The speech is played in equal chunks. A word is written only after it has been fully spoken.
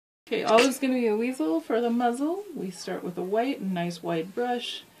Okay, Olive's going to be a weasel for the muzzle. We start with a white, a nice wide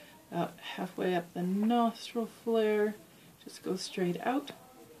brush, about halfway up the nostril flare. Just go straight out.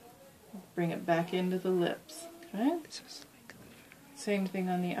 Bring it back into the lips. Okay? Same thing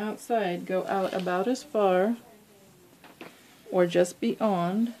on the outside. Go out about as far or just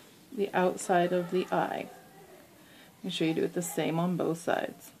beyond the outside of the eye. Make sure you do it the same on both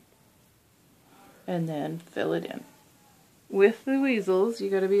sides. And then fill it in. With the weasels, you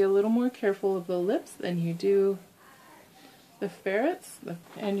got to be a little more careful of the lips than you do the ferrets,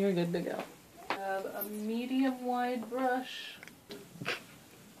 and you're good to go. Have a medium wide brush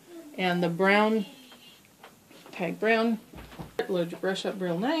and the brown, tag brown. Load your brush up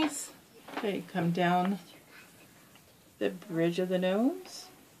real nice. Okay, come down the bridge of the nose.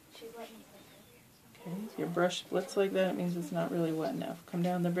 Okay, if your brush splits like that, it means it's not really wet enough. Come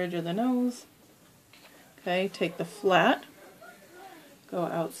down the bridge of the nose. Okay, take the flat. Go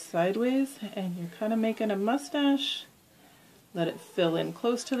out sideways, and you're kind of making a mustache. Let it fill in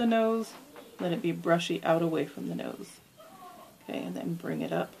close to the nose. Let it be brushy out away from the nose. Okay, and then bring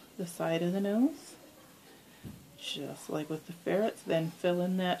it up the side of the nose. Just like with the ferrets, then fill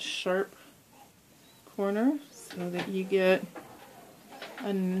in that sharp corner so that you get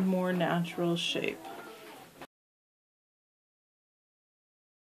a more natural shape.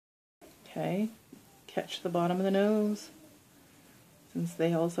 Okay, catch the bottom of the nose. Since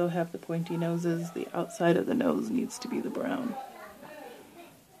they also have the pointy noses, the outside of the nose needs to be the brown.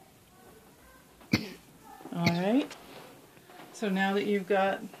 Alright, so now that you've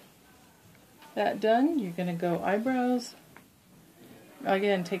got that done, you're going to go eyebrows.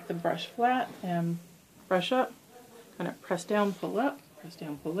 Again, take the brush flat and brush up. Kind of press down, pull up, press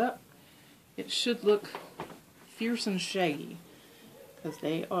down, pull up. It should look fierce and shaggy, because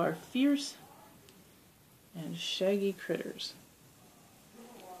they are fierce and shaggy critters.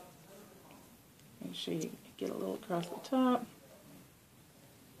 Make sure you get a little across the top.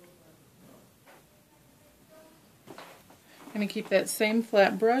 I'm going to keep that same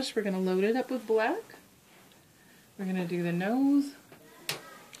flat brush. We're going to load it up with black. We're going to do the nose,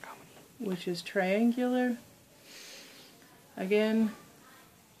 which is triangular. Again,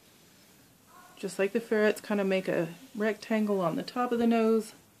 just like the ferrets, kind of make a rectangle on the top of the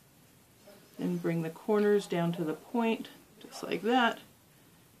nose and bring the corners down to the point, just like that,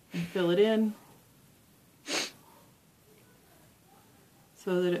 and fill it in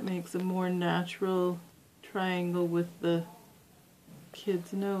so that it makes a more natural triangle with the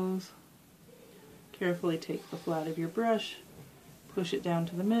kid's nose. Carefully take the flat of your brush, push it down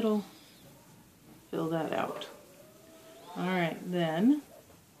to the middle, fill that out. Alright, then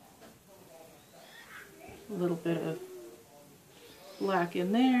a little bit of black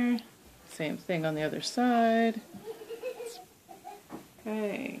in there. Same thing on the other side.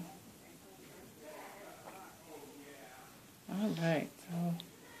 Okay. Alright, so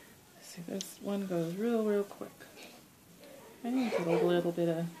see, this one goes real quick. Okay, put a little bit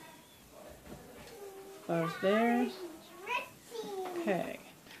of flowers there. Okay,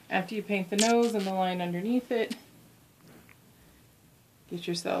 after you paint the nose and the line underneath it, get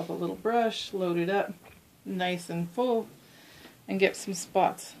yourself a little brush, load it up nice and full, and get some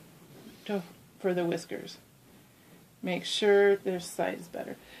spots for the whiskers. Make sure their size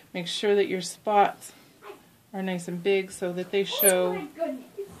better. Make sure that your spots are nice and big so that they show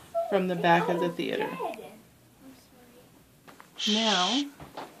from the back of the theater. Now,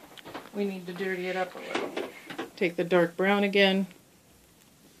 we need to dirty it up a little. Take the dark brown again.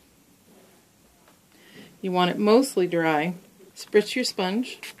 You want it mostly dry. Spritz your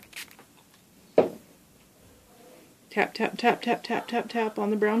sponge. Tap, tap, tap, tap, tap, tap, tap on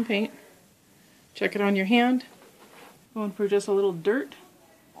the brown paint. Check it on your hand. Going for just a little dirt.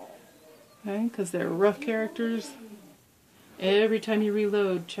 Okay, because they're rough characters. Every time you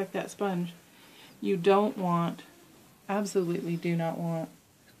reload, check that sponge. You don't want, absolutely do not want,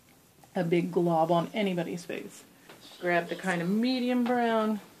 a big glob on anybody's face. Grab the kind of medium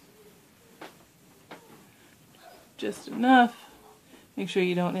brown. Just enough. Make sure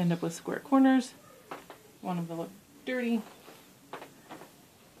you don't end up with square corners. Want them to look dirty.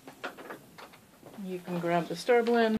 You can grab the StarBlend.